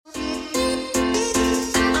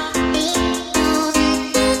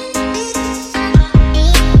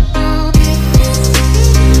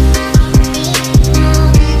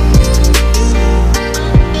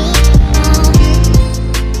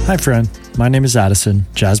Hi, friend. My name is Addison,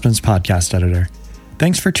 Jasmine's podcast editor.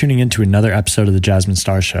 Thanks for tuning in to another episode of the Jasmine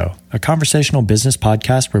Star Show, a conversational business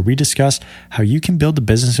podcast where we discuss how you can build the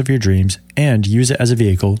business of your dreams and use it as a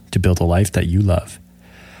vehicle to build a life that you love.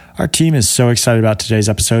 Our team is so excited about today's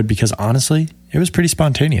episode because honestly, it was pretty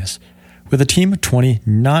spontaneous. With a team of 20,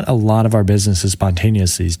 not a lot of our business is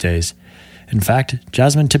spontaneous these days. In fact,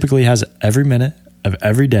 Jasmine typically has every minute of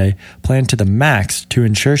every day planned to the max to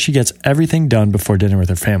ensure she gets everything done before dinner with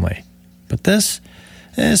her family. But this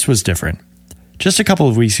was different. Just a couple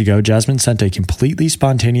of weeks ago, Jasmine sent a completely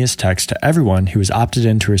spontaneous text to everyone who was opted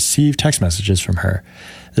in to receive text messages from her.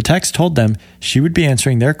 The text told them she would be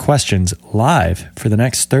answering their questions live for the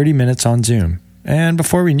next 30 minutes on Zoom. And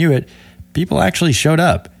before we knew it, people actually showed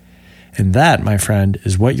up. And that, my friend,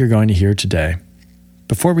 is what you're going to hear today.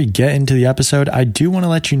 Before we get into the episode, I do want to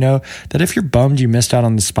let you know that if you're bummed you missed out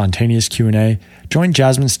on the spontaneous Q&A, join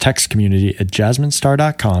Jasmine's text community at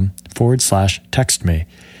jasminestar.com/text me.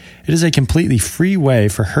 It is a completely free way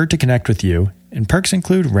for her to connect with you, and perks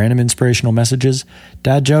include random inspirational messages,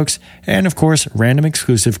 dad jokes, and of course, random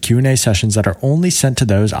exclusive Q&A sessions that are only sent to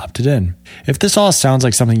those opted in. If this all sounds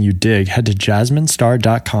like something you dig, head to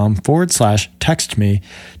jasminestar.com/text me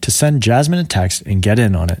to send Jasmine a text and get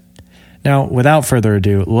in on it. Now, without further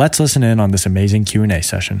ado, let's listen in on this amazing Q&A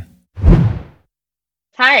session.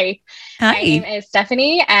 Hi. My name is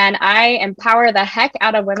Stephanie, and I empower the heck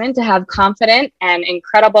out of women to have confident and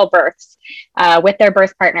incredible births with their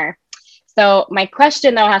birth partner. So my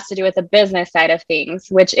question, though, has to do with the business side of things,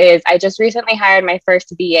 which is I just recently hired my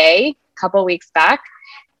first VA a couple weeks back,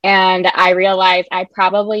 and I realized I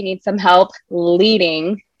probably need some help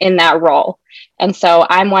leading in that role. And so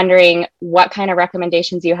I'm wondering what kind of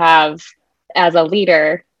recommendations you have as a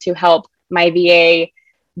leader to help my VA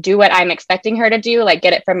do what I'm expecting her to do, like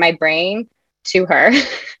get it from my brain to her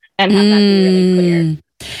and have that be really clear.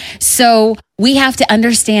 So we have to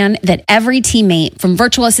understand that every teammate, from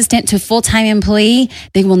virtual assistant to full-time employee,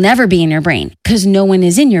 they will never be in your brain because no one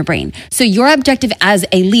is in your brain. So your objective as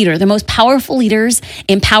a leader, the most powerful leaders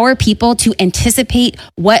empower people to anticipate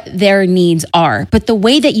what their needs are. But the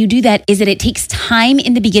way that you do that is that it takes time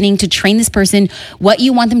in the beginning to train this person what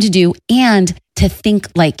you want them to do and to think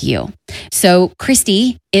like you. So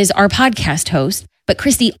Christy is our podcast host, but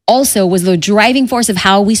Christy also was the driving force of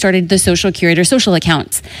how we started the Social Curator social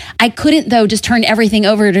accounts. I couldn't, though, just turn everything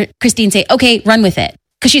over to Christy and say, okay, run with it,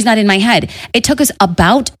 because she's not in my head. It took us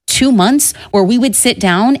about 2 months where we would sit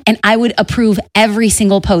down and I would approve every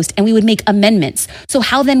single post and we would make amendments. So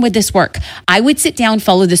how then would this work? I would sit down,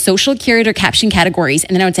 follow the Social Curator caption categories,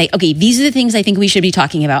 and then I would say, okay, these are the things I think we should be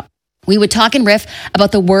talking about. We would talk and riff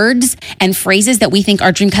about the words and phrases that we think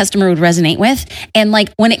our dream customer would resonate with. And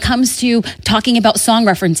like when it comes to talking about song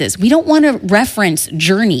references, we don't want to reference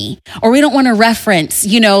Journey, or we don't want to reference,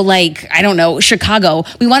 Chicago.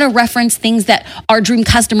 We want to reference things that our dream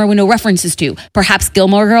customer would know references to. Perhaps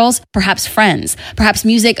Gilmore Girls, perhaps Friends, perhaps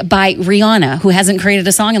music by Rihanna, who hasn't created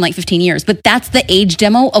a song in like 15 years. But that's the age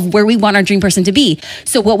demo of where we want our dream person to be.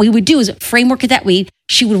 So what we would do is framework it that way.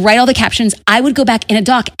 She would write all the captions. I would go back in a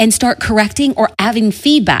doc and start correcting or having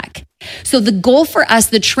feedback. So the goal for us,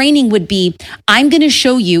 the training would be, I'm going to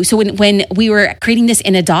show you. So when we were creating this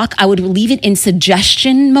in a doc, I would leave it in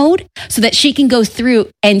suggestion mode so that she can go through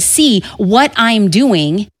and see what I'm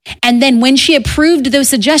doing. And then when she approved those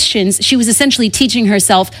suggestions, she was essentially teaching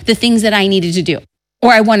herself the things that I needed to do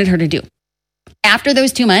or I wanted her to do. After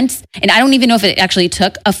those 2 months, and I don't even know if it actually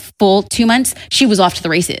took a full 2 months, she was off to the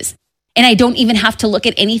races. And I don't even have to look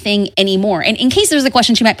at anything anymore. And in case there's a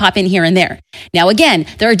question, she might pop in here and there. Now, again,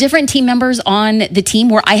 there are different team members on the team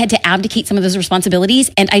where I had to abdicate some of those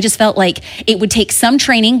responsibilities. And I just felt like it would take some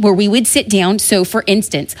training where we would sit down. So for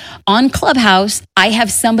instance, on Clubhouse, I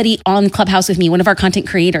have somebody on Clubhouse with me, one of our content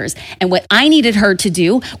creators. And what I needed her to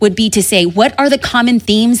do would be to say, what are the common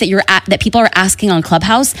themes that people are asking on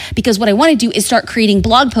Clubhouse? Because what I want to do is start creating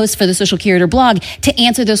blog posts for the Social Curator blog to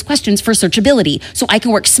answer those questions for searchability. So I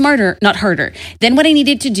can work smarter, not harder. Then what I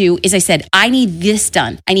needed to do is I said, I need this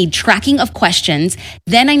done. I need tracking of questions.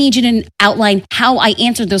 Then I need you to outline how I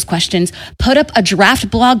answered those questions, put up a draft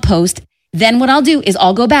blog post. Then what I'll do is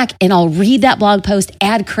I'll go back and I'll read that blog post,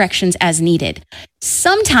 add corrections as needed.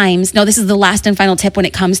 Sometimes, no, this is the last and final tip when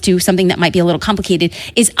it comes to something that might be a little complicated,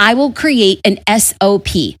 is I will create an SOP,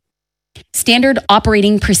 standard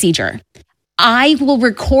operating procedure. I will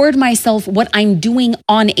record myself what I'm doing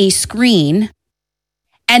on a screen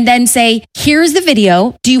and then say, here's the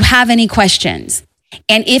video. Do you have any questions?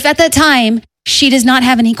 And if at that time she does not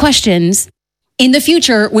have any questions, in the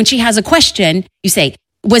future, when she has a question, you say,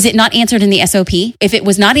 Was it not answered in the SOP? If it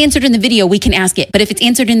was not answered in the video, we can ask it. But if it's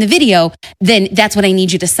answered in the video, then that's what I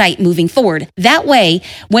need you to cite moving forward. That way,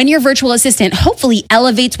 when your virtual assistant hopefully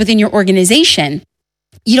elevates within your organization,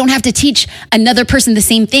 you don't have to teach another person the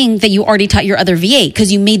same thing that you already taught your other VA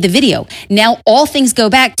because you made the video. Now all things go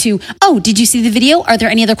back to, oh, did you see the video? Are there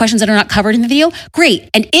any other questions that are not covered in the video?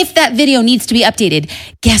 Great. And if that video needs to be updated,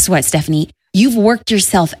 guess what, Stephanie? You've worked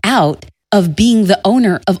yourself out of being the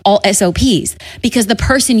owner of all SOPs because the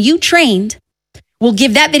person you trained will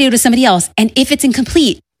give that video to somebody else. And if it's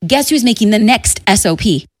incomplete, guess who's making the next SOP?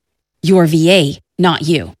 Your VA, not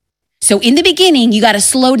you. So in the beginning, you got to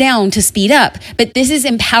slow down to speed up, but this is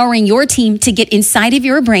empowering your team to get inside of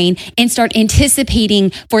your brain and start anticipating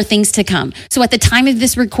for things to come. So at the time of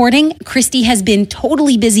this recording, Christy has been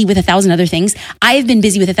totally busy with 1,000 other things. I have been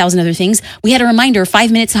busy with 1,000 other things. We had a reminder,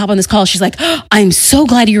 5 minutes to hop on this call. She's like, oh, I'm so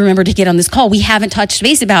glad you remembered to get on this call. We haven't touched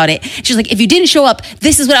base about it. She's like, if you didn't show up,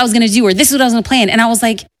 this is what I was going to do, or this is what I was going to plan. And I was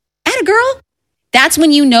like, atta girl. That's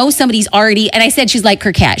when you know somebody's already, and I said she's like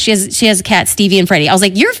her cat. She has a cat, Stevie and Freddie. I was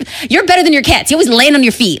like, you're better than your cats. You always land on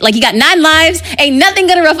your feet. Like you got 9 lives, ain't nothing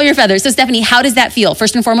gonna ruffle your feathers. So Stephanie, how does that feel?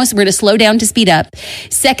 First and foremost, we're gonna slow down to speed up.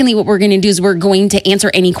 Secondly, what we're gonna do is we're going to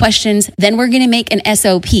answer any questions. Then we're gonna make an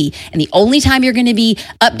SOP. And the only time you're gonna be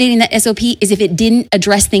updating that SOP is if it didn't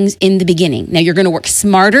address things in the beginning. Now you're gonna work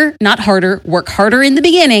smarter, not harder. Work harder in the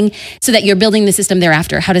beginning so that you're building the system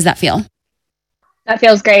thereafter. How does that feel? That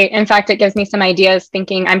feels great. In fact, it gives me some ideas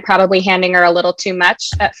thinking I'm probably handing her a little too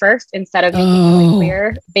much at first instead of making really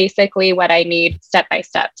clear basically what I need step by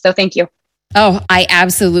step. So thank you. Oh, I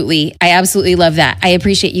absolutely love that. I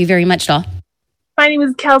appreciate you very much, doll. My name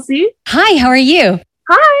is Kelsey. Hi, how are you?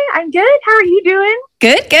 Hi, I'm good. How are you doing?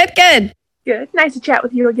 Good. Good. Nice to chat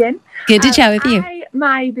with you again. Good to chat with you.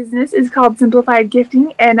 My business is called Simplified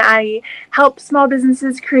Gifting, and I help small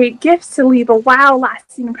businesses create gifts to leave a wow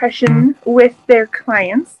lasting impression with their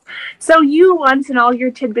clients. So you once in all your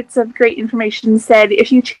tidbits of great information said,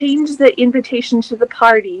 if you change the invitation to the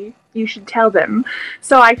party, you should tell them.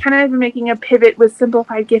 So I kind of been making a pivot with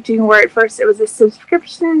Simplified Gifting, where at first it was a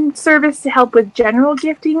subscription service to help with general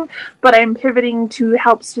gifting, but I'm pivoting to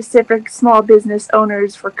help specific small business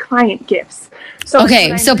owners for client gifts. So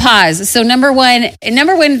okay, so pause. So number one,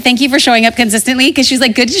 thank you for showing up consistently because she's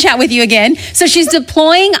like, good to chat with you again. So she's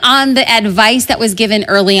deploying on the advice that was given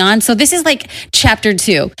early on. So this is like chapter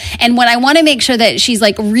 2. And what I want to make sure that she's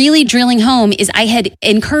like really drilling home is I had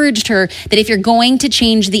encouraged her that if you're going to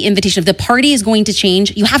change the invitation, if the party is going to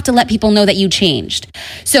change, you have to let people know that you changed.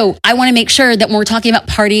 So I want to make sure that when we're talking about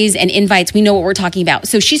parties and invites, we know what we're talking about.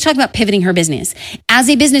 So she's talking about pivoting her business. As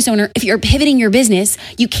a business owner, if you're pivoting your business,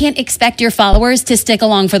 you can't expect your followers to stick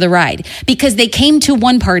along for the ride because they came to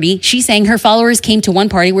one party. She's saying her followers came to one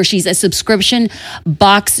party where she's a subscription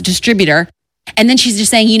box distributor. And then she's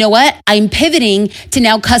just saying, you know what? I'm pivoting to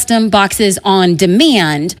now custom boxes on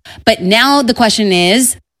demand. But now the question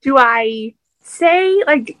is, do I say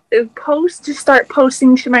start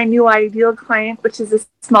posting to my new ideal client, which is a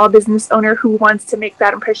small business owner who wants to make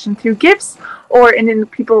that impression through gifts, and then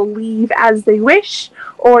people leave as they wish?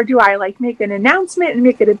 Or do I make an announcement and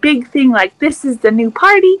make it a big thing, like this is the new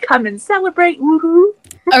party, come and celebrate, woohoo?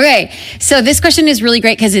 Okay, so this question is really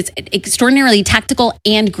great because it's extraordinarily tactical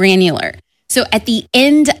and granular. So at the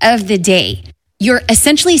end of the day, you're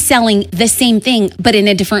essentially selling the same thing, but in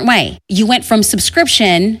a different way. You went from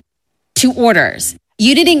subscription to orders.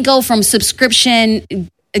 You didn't go from subscription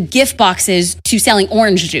gift boxes to selling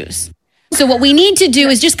orange juice. So what we need to do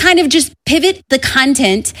is just pivot the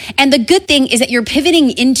content. And the good thing is that you're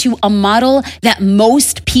pivoting into a model that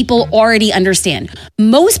most people already understand.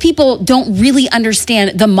 Most people don't really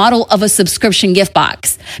understand the model of a subscription gift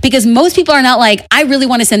box because most people are not like, I really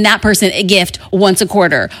want to send that person a gift once a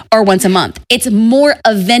quarter or once a month. It's more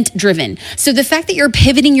event driven. So the fact that you're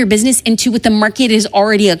pivoting your business into what the market is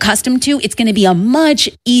already accustomed to, it's going to be a much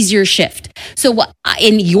easier shift. So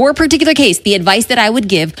in your particular case, the advice that I would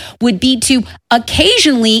give would be to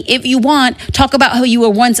occasionally, if you want, talk about how you were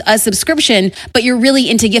once a subscription, but you're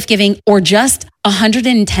really into gift giving, or just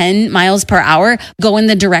 110 miles per hour, go in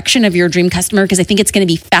the direction of your dream customer, because I think it's going to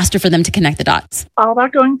be faster for them to connect the dots. All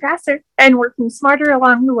about going faster and working smarter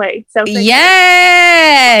along the way. So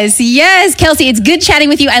yes, Kelsey, it's good chatting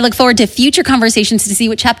with you. I look forward to future conversations to see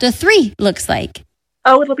what chapter 3 looks like.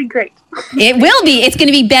 Oh, it'll be great. It will be. It's going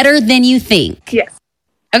to be better than you think. Yes.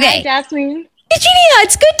 Hi, Okay. Jasmine. Eugenia,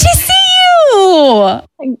 it's good to see you.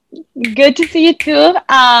 Good to see you too.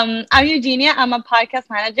 I'm Eugenia. I'm a podcast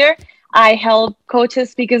manager. I help coaches,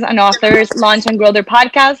 speakers, and authors launch and grow their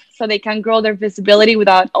podcasts so they can grow their visibility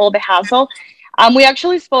without all the hassle. We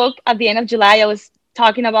actually spoke at the end of July. I was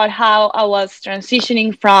talking about how I was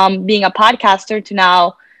transitioning from being a podcaster to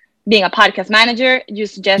now being a podcast manager. You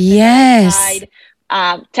suggested Yes. that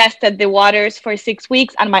I tried, tested the waters for 6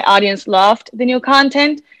 weeks, and my audience loved the new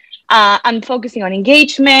content. I'm focusing on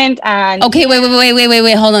engagement and... Okay,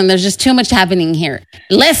 wait. Hold on. There's just too much happening here.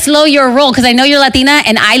 Let's slow your roll because I know you're Latina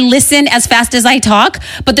and I listen as fast as I talk.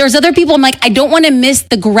 But there's other people. I'm like, I don't want to miss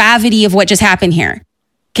the gravity of what just happened here.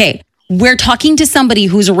 Okay. We're talking to somebody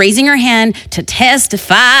who's raising her hand to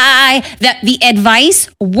testify that the advice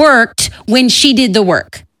worked when she did the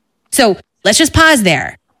work. So let's just pause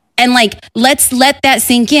there. And let's let that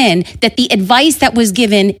sink in that the advice that was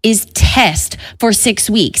given is test for 6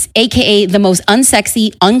 weeks, AKA the most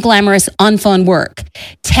unsexy, unglamorous, unfun work.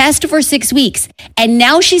 Test for 6 weeks. And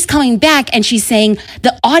now she's coming back and she's saying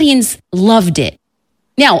the audience loved it.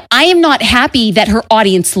 Now, I am not happy that her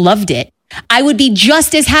audience loved it. I would be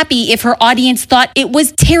just as happy if her audience thought it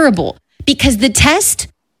was terrible because the test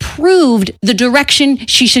proved the direction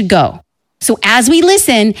she should go. So as we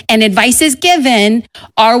listen and advice is given,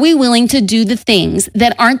 are we willing to do the things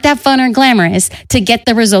that aren't that fun or glamorous to get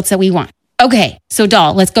the results that we want? Okay, so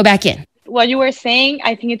Doll, let's go back in. What you were saying,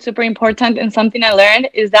 I think it's super important, and something I learned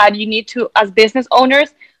is that you need to, as business owners,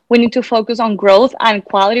 we need to focus on growth and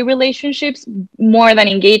quality relationships more than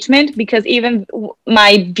engagement, because even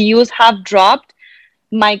my views have dropped,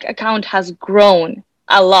 my account has grown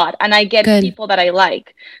a lot, and I get people that I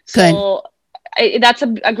like. So that's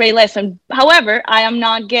a great lesson. However, I am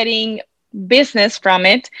not getting business from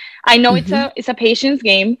it. I know it's a patience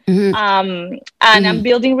game, and I'm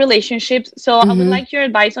building relationships. So I would like your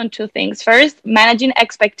advice on two things. First, managing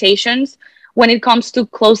expectations when it comes to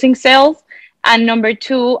closing sales. And number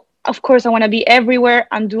two, of course, I want to be everywhere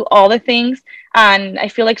and do all the things. And I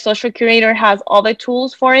feel like Social Curator has all the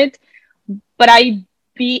tools for it. But I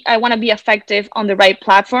want to be effective on the right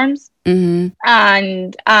platforms. And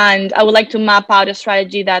I would like to map out a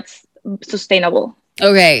strategy that's sustainable.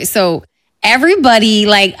 Okay, so everybody,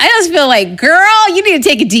 I just feel like, girl, you need to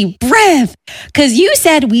take a deep breath. Because you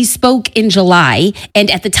said we spoke in July. And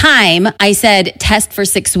at the time, I said test for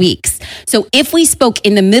 6 weeks. So if we spoke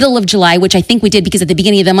in the middle of July, which I think we did because at the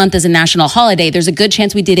beginning of the month is a national holiday, there's a good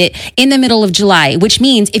chance we did it in the middle of July, which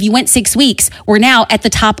means if you went 6 weeks, we're now at the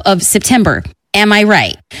top of September. Am I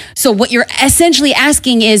right? So what you're essentially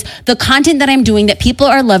asking is the content that I'm doing that people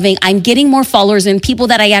are loving, I'm getting more followers and people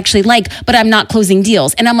that I actually like, but I'm not closing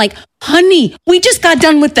deals. And I'm like, honey, we just got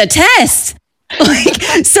done with the test.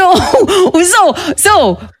 So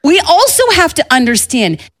we also have to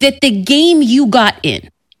understand that the game you got in,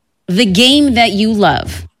 the game that you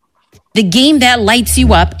love, the game that lights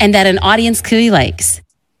you up and that an audience clearly likes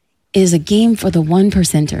is a game for the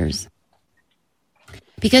 1%ers.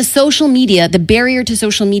 Because social media, the barrier to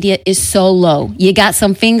social media is so low. You got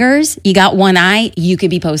some fingers, you got one eye, you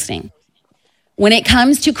could be posting. When it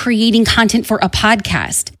comes to creating content for a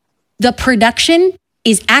podcast, the production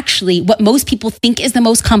is actually what most people think is the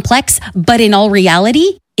most complex, but in all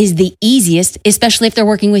reality is the easiest, especially if they're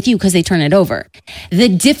working with you because they turn it over. The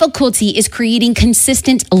difficulty is creating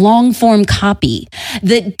consistent long form copy.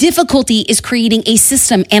 The difficulty is creating a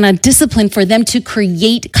system and a discipline for them to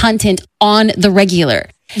create content on the regular.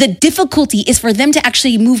 The difficulty is for them to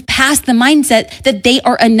actually move past the mindset that they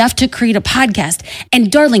are enough to create a podcast. And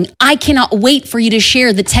darling, I cannot wait for you to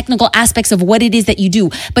share the technical aspects of what it is that you do.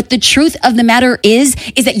 But the truth of the matter is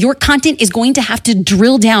that your content is going to have to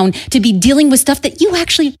drill down to be dealing with stuff that you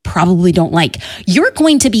actually probably don't like. You're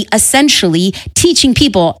going to be essentially teaching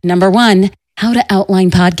people, number one, how to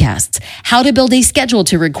outline podcasts, how to build a schedule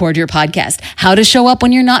to record your podcast, how to show up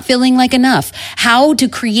when you're not feeling like enough, how to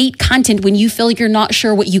create content when you feel like you're not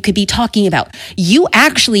sure what you could be talking about. You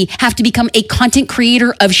actually have to become a content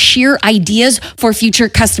creator of sheer ideas for future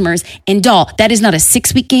customers. And doll, that is not a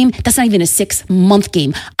 6-week game. That's not even a 6-month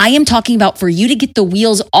game. I am talking about for you to get the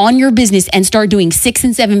wheels on your business and start doing 6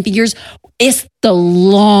 and 7 figures. It's the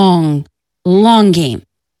long game.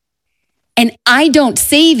 And I don't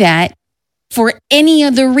say that for any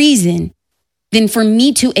other reason than for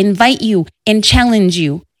me to invite you and challenge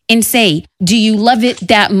you and say, do you love it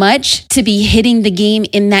that much to be hitting the game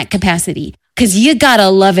in that capacity? Because you gotta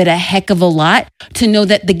love it a heck of a lot to know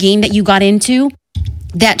that the game that you got into,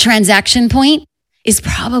 that transaction point, is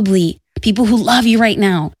probably people who love you right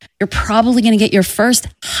now. You're probably gonna get your first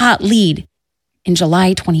hot lead in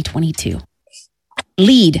July 2022.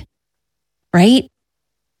 Lead, right?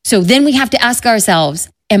 So then we have to ask ourselves,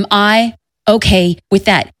 am I okay with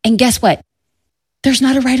that? And guess what? There's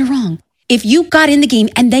not a right or wrong. If you got in the game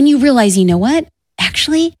and then you realize, you know what?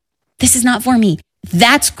 Actually, this is not for me.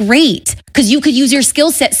 That's great. Because you could use your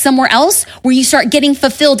skill set somewhere else where you start getting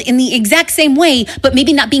fulfilled in the exact same way, but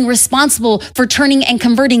maybe not being responsible for turning and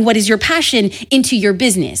converting what is your passion into your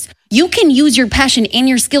business. You can use your passion and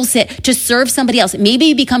your skill set to serve somebody else. Maybe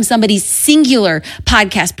you become somebody's singular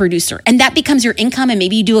podcast producer and that becomes your income, and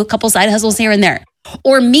maybe you do a couple side hustles here and there.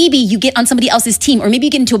 Or maybe you get on somebody else's team, or maybe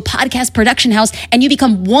you get into a podcast production house and you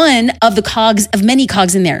become one of the cogs of many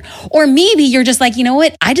cogs in there. Or maybe you're just like, you know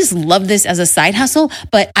what? I just love this as a side hustle,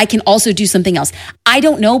 but I can also do something else. I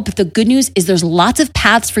don't know, but the good news is there's lots of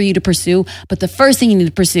paths for you to pursue. But the first thing you need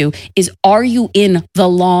to pursue is, are you in the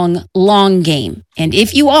long game? And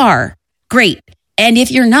if you are, great. And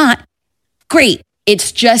if you're not, great.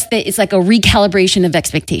 It's just that it's like a recalibration of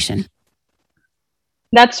expectation.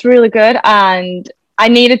 That's really good. And I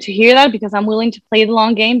needed to hear that because I'm willing to play the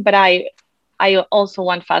long game, but I also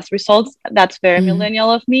want fast results. That's very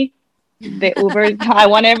millennial of me. The Uber, I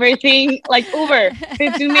want everything like Uber,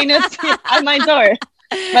 15 minutes at my door,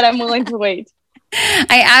 but I'm willing to wait.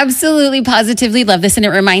 I absolutely positively love this. And it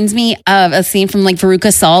reminds me of a scene from like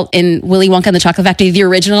Veruca Salt in Willy Wonka and the Chocolate Factory, the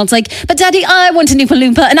original. It's like, but Daddy, I want a Oompa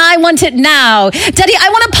Loompa and I want it now. Daddy, I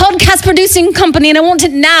want a podcast producing company and I want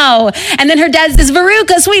it now. And then her dad says,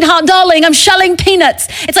 Veruca, sweetheart, darling, I'm shelling peanuts.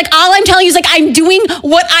 It's like, all I'm telling you is like, I'm doing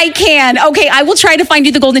what I can. Okay, I will try to find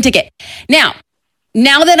you the golden ticket. Now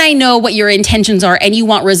that I know what your intentions are and you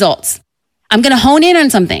want results, I'm going to hone in on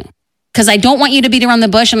something. Because I don't want you to beat around the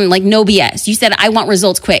bush and like, no BS. You said, I want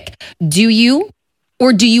results quick. Do you,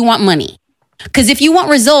 or do you want money? Because if you want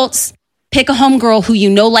results, pick a homegirl who you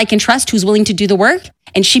know, like, and trust, who's willing to do the work,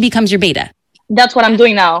 and she becomes your beta. That's what I'm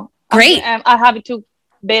doing now. Great. I have 2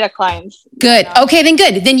 beta clients. Good. Okay, then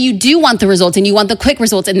good. Then you do want the results and you want the quick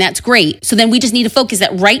results, and that's great. So then we just need to focus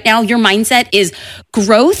that right now your mindset is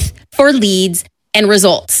growth for leads and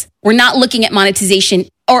results. We're not looking at monetization,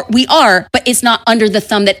 or we are, but it's not under the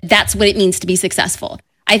thumb that that's what it means to be successful.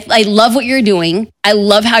 I love what you're doing. I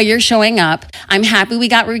love how you're showing up. I'm happy we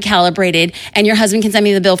got recalibrated and your husband can send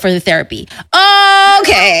me the bill for the therapy. Okay.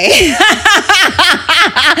 Okay,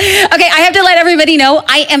 I have to let everybody know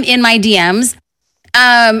I am in my DMs.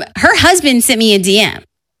 Her husband sent me a DM.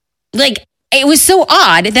 Like, it was so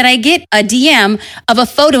odd that I get a DM of a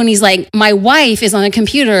photo and he's like, my wife is on a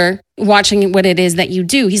computer watching what it is that you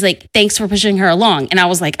do. He's like, thanks for pushing her along. And I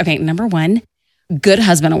was like, okay, number 1, good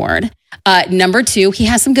husband award. Number 2, he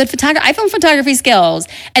has some good iPhone photography skills.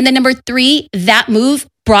 And then number 3, that move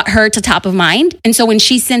brought her to top of mind. And so when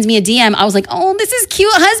she sends me a DM, I was like, oh, this is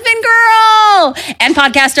cute husband girl and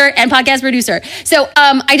podcaster and podcast producer. So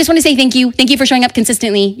I just want to say thank you. Thank you for showing up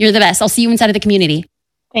consistently. You're the best. I'll see you inside of the community.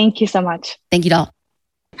 Thank you so much. Thank you, doll.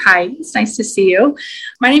 Hi, it's nice to see you.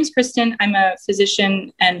 My name's Kristen. I'm a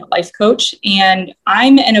physician and life coach, and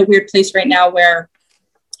I'm in a weird place right now where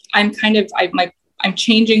I'm I'm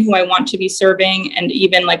changing who I want to be serving and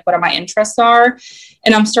even like what my interests are.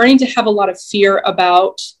 And I'm starting to have a lot of fear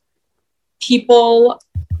about people,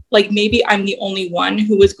 like maybe I'm the only one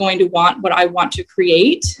who is going to want what I want to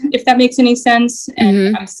create, if that makes any sense.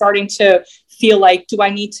 And I'm starting to feel like, do I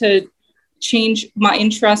need to change my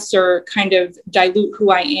interests or kind of dilute who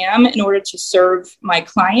I am in order to serve my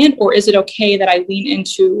client? Or is it okay that I lean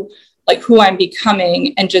into like who I'm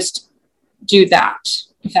becoming and just do that,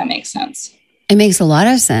 if that makes sense? It makes a lot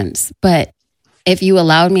of sense. But if you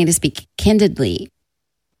allowed me to speak candidly,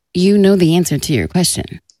 you know the answer to your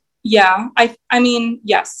question. Yeah, I mean,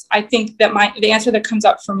 yes, I think that the answer that comes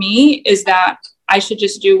up for me is that I should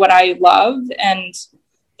just do what I love. And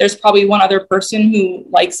there's probably one other person who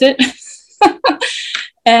likes it.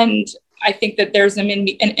 And I think that there's an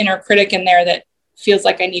inner critic in there that feels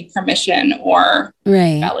like I need permission or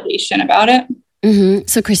validation about it.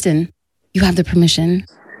 So Kristen, you have the permission.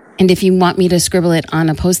 And if you want me to scribble it on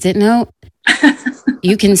a Post-it note,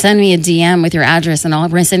 you can send me a DM with your address and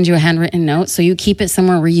I'll send you a handwritten note. So you keep it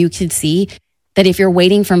somewhere where you could see that if you're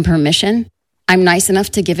waiting for permission, I'm nice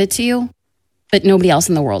enough to give it to you, but nobody else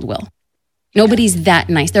in the world will. Nobody's that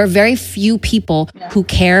nice. There are very few people who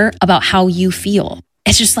care about how you feel.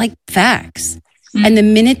 It's just like facts. And the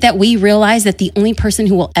minute that we realize that the only person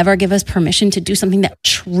who will ever give us permission to do something that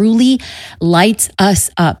truly lights us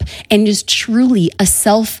up and is truly a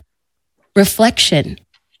self-reflection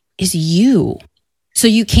is you. So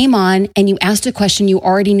you came on and you asked a question you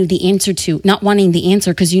already knew the answer to, not wanting the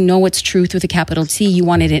answer because you know it's truth with a capital T. You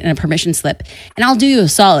wanted it in a permission slip. And I'll do you a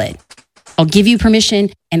solid. I'll give you permission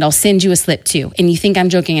and I'll send you a slip too. And you think I'm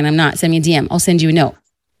joking and I'm not. Send me a DM. I'll send you a note.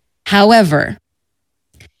 However,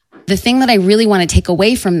 the thing that I really want to take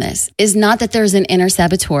away from this is not that there's an inner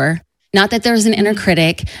saboteur, not that there's an inner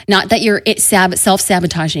critic, not that you're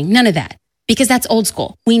self-sabotaging, none of that. because that's old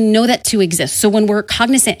school. We know that to exist. So when we're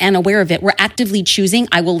cognizant and aware of it, we're actively choosing,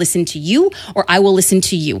 I will listen to you or I will listen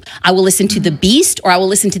to you. I will listen to the beast or I will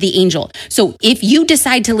listen to the angel. So if you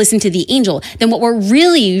decide to listen to the angel, then what we're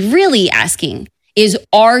really, really asking is,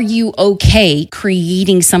 are you okay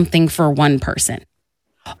creating something for one person?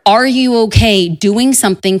 Are you okay doing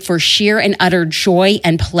something for sheer and utter joy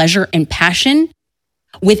and pleasure and passion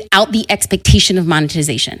without the expectation of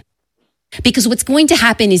monetization? Because what's going to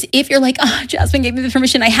happen is if you're like, oh, Jasmine gave me the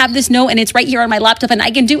permission, I have this note and it's right here on my laptop and I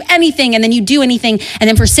can do anything. And then you do anything. And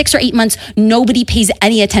then for 6 or 8 months, nobody pays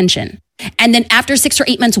any attention. And then after 6 or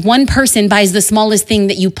 8 months, one person buys the smallest thing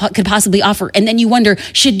that you could possibly offer. And then you wonder,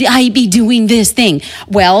 should I be doing this thing?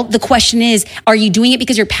 Well, the question is, are you doing it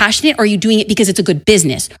because you're passionate or are you doing it because it's a good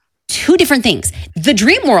business? 2 different things. The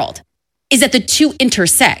dream world is that the 2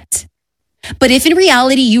 intersect. But if in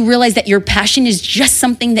reality you realize that your passion is just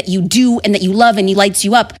something that you do and that you love and it lights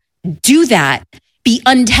you up, do that, be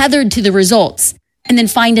untethered to the results, and then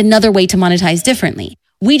find another way to monetize differently.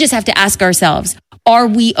 We just have to ask ourselves, are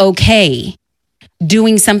we okay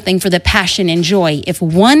doing something for the passion and joy if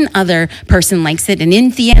one other person likes it? And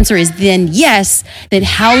if the answer is then yes, then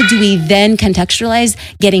how do we then contextualize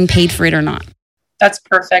getting paid for it or not? That's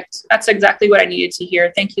perfect. That's exactly what I needed to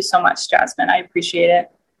hear. Thank you so much, Jasmine. I appreciate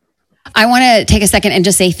it. I want to take a second and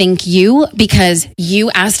just say thank you, because you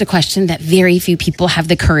asked a question that very few people have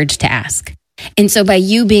the courage to ask. And so by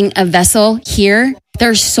you being a vessel here,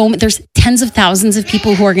 there's tens of thousands of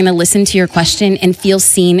people who are going to listen to your question and feel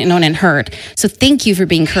seen and known and heard. So thank you for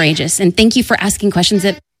being courageous. And thank you for asking questions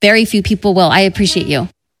that very few people will. I appreciate you.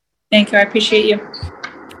 Thank you. I appreciate you.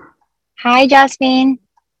 Hi, Jasmine.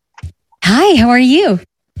 Hi, how are you?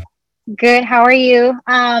 Good. How are you?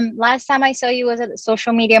 Last time I saw you was at the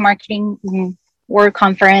Social Media Marketing World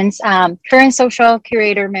Conference. Current social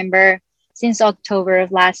curator member since October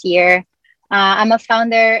of last year. I'm a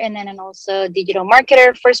founder and then also digital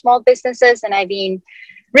marketer for small businesses. And I've been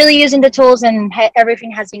really using the tools and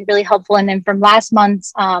everything has been really helpful. And then from last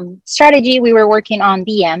month's strategy, we were working on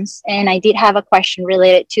DMs. And I did have a question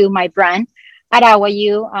related to my brand at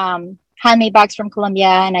Awayu, handmade bags from Colombia,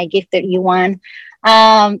 and I gifted you one.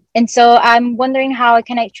 And so I'm wondering how I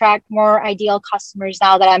can attract more ideal customers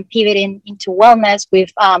now that I'm pivoting into wellness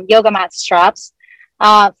with yoga mat straps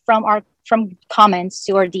from comments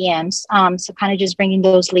to our DMs. So kind of just bringing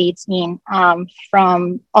those leads in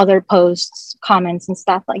from other posts, comments and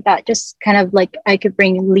stuff like that. Just kind of like I could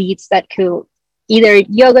bring leads that could either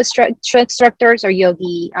yoga instructors or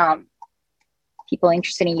yogi people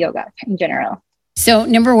interested in yoga in general. So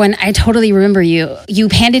number one, I totally remember you. You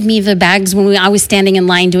handed me the bags when I was standing in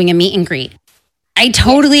line doing a meet and greet. I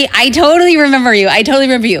totally remember you. I totally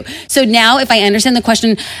remember you. So now if I understand the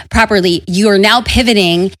question properly, you are now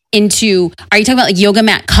pivoting into, are you talking about like yoga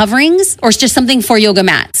mat coverings or it's just something for yoga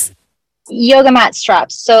mats? Yoga mat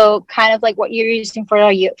straps. So kind of like what you're using for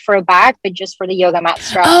a bag, but just for the yoga mat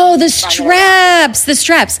straps. Oh, the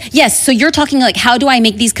straps. Yes. So you're talking like, how do I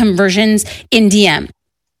make these conversions in DM?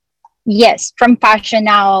 Yes, from fashion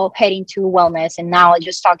now heading to wellness, and now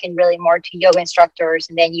just talking really more to yoga instructors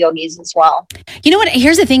and then yogis as well. You know what?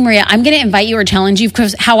 Here's the thing, Maria. I'm going to invite you or challenge you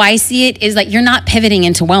because how I see it is like you're not pivoting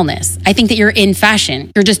into wellness. I think that you're in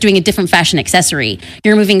fashion. You're just doing a different fashion accessory.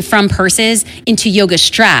 You're moving from purses into yoga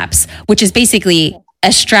straps, which is basically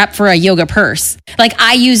a strap for a yoga purse. Like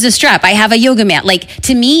I use a strap. I have a yoga mat. Like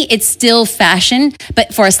to me, it's still fashion,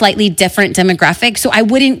 but for a slightly different demographic. So I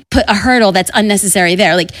wouldn't put a hurdle that's unnecessary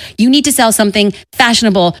there. Like you need to sell something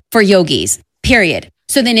fashionable for yogis, period.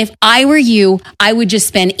 So then if I were you, I would just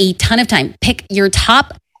spend a ton of time. Pick your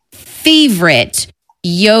top favorite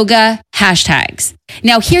yoga hashtags.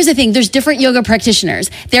 Now, here's the thing. There's different yoga practitioners.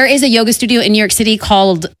 There is a yoga studio in New York City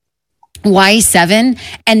called Y7,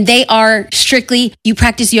 and they are strictly, you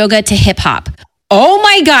practice yoga to hip hop. Oh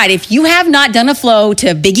my God, if you have not done a flow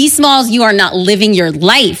to Biggie Smalls, you are not living your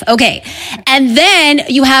life. Okay. And then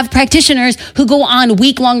you have practitioners who go on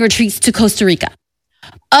week-long retreats to Costa Rica.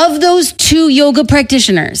 Of those 2 yoga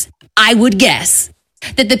practitioners, I would guess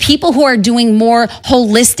that the people who are doing more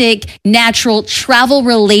holistic, natural,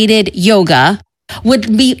 travel-related yoga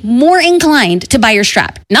would be more inclined to buy your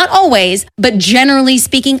strap. Not always, but generally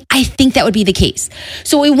speaking, I think that would be the case.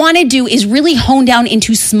 So what we want to do is really hone down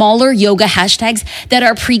into smaller yoga hashtags that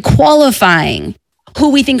are pre-qualifying who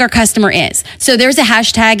we think our customer is. So there's a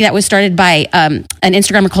hashtag that was started by an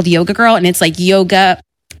Instagrammer called Yoga Girl, and it's like yoga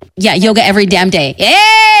Yeah, yoga every damn day.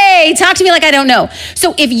 Hey, talk to me like I don't know.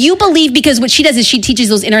 So if you believe, because what she does is she teaches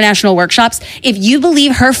those international workshops, if you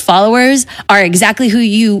believe her followers are exactly who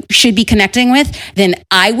you should be connecting with, then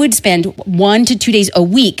I would spend 1 to 2 days a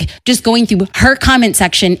week just going through her comment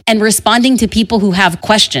section and responding to people who have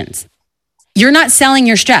questions. You're not selling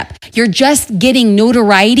your strap. You're just getting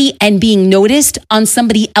notoriety and being noticed on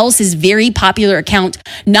somebody else's very popular account,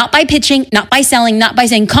 not by pitching, not by selling, not by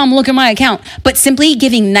saying, come look at my account, but simply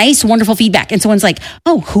giving nice, wonderful feedback. And someone's like,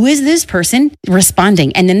 oh, who is this person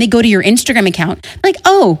responding? And then they go to your Instagram account like,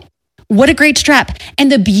 oh, what a great strap.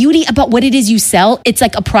 And the beauty about what it is you sell, it's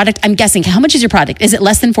like a product. I'm guessing, how much is your product? Is it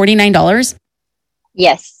less than $49?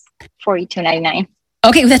 Yes, $42.99.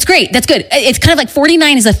 Okay, that's great. That's good. It's kind of like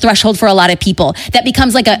 49 is a threshold for a lot of people. That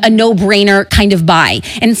becomes like a no-brainer kind of buy.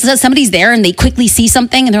 And so somebody's there and they quickly see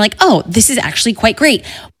something and they're like, oh, this is actually quite great.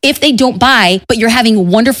 If they don't buy, but you're having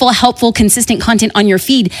wonderful, helpful, consistent content on your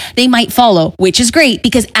feed, they might follow, which is great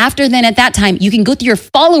because after then at that time, you can go through your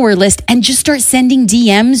follower list and just start sending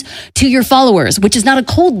DMs to your followers, which is not a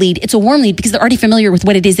cold lead. It's a warm lead because they're already familiar with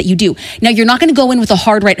what it is that you do. Now, you're not going to go in with a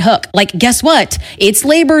hard right hook. Like, guess what? It's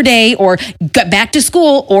Labor Day or back to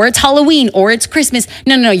school or it's Halloween or it's Christmas.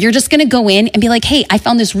 No. You're just going to go in and be like, hey, I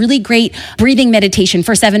found this really great breathing meditation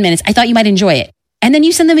for 7 minutes. I thought you might enjoy it. And then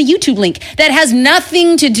you send them a YouTube link that has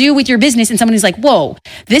nothing to do with your business. And someone who's like, whoa,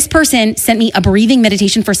 this person sent me a breathing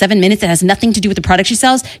meditation for 7 minutes that has nothing to do with the product she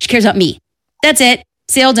sells. She cares about me. That's it.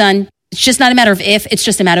 Sale done. It's just not a matter of if, it's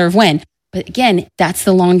just a matter of when. But again, that's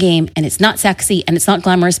the long game and it's not sexy and it's not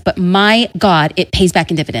glamorous, but my God, it pays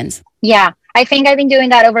back in dividends. Yeah, I think I've been doing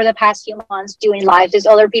that over the past few months, doing lives. There's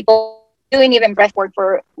other people doing even breath work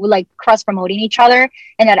for like cross promoting each other,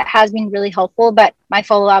 and that has been really helpful. But my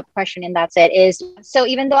follow-up question, and that's it, is so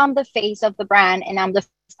even though I'm the face of the brand and I'm the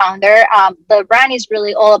founder, the brand is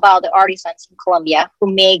really all about the artisans in Colombia who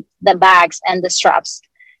make the bags and the straps,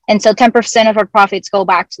 and so 10% of our profits go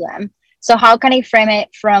back to them. So how can I frame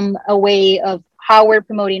it from a way of how we're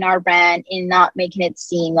promoting our brand and not making it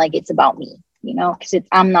seem like it's about me, you know, because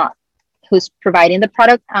I'm not who's providing the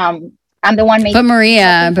product. I'm the one making. But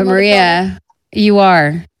Maria, you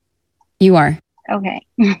are. Okay.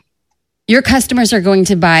 Your customers are going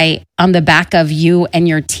to buy on the back of you and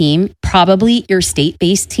your team, probably your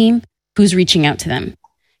state-based team who's reaching out to them.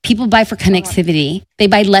 People buy for connectivity. They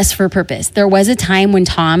buy less for purpose. There was a time when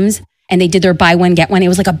Tom's and they did their buy one, get one. It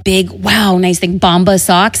was like a big, wow, nice thing. Bomba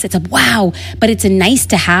socks. It's a wow, but it's a nice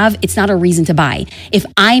to have. It's not a reason to buy. If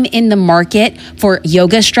I'm in the market for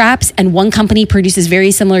yoga straps and one company produces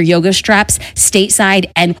very similar yoga straps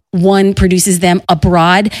stateside and one produces them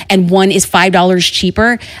abroad and one is $5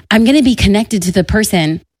 cheaper, I'm going to be connected to the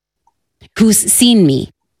person who's seen me.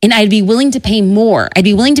 And I'd be willing to pay more. I'd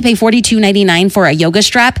be willing to pay $42.99 for a yoga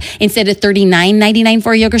strap instead of $39.99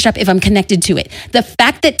 for a yoga strap if I'm connected to it. The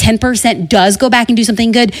fact that 10% does go back and do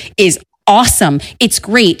something good is awesome. It's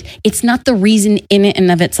great. It's not the reason in and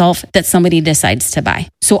of itself that somebody decides to buy.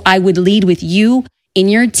 So I would lead with you in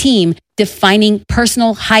your team defining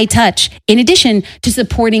personal high touch in addition to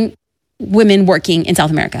supporting women working in South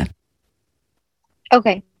America.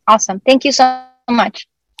 Okay, awesome. Thank you so much.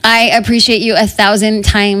 I appreciate you 1,000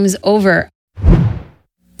 times over.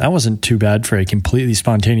 That wasn't too bad for a completely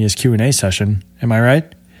spontaneous Q&A session, am I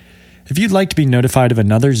right? If you'd like to be notified of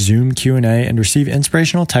another Zoom Q&A and receive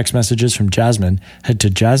inspirational text messages from Jasmine, head to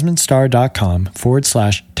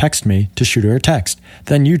jasminestar.com/text me to shoot her a text.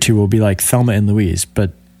 Then you two will be like Thelma and Louise,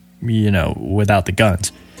 but, you know, without the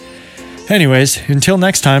guns. Anyways, until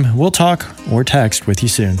next time, we'll talk or text with you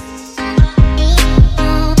soon.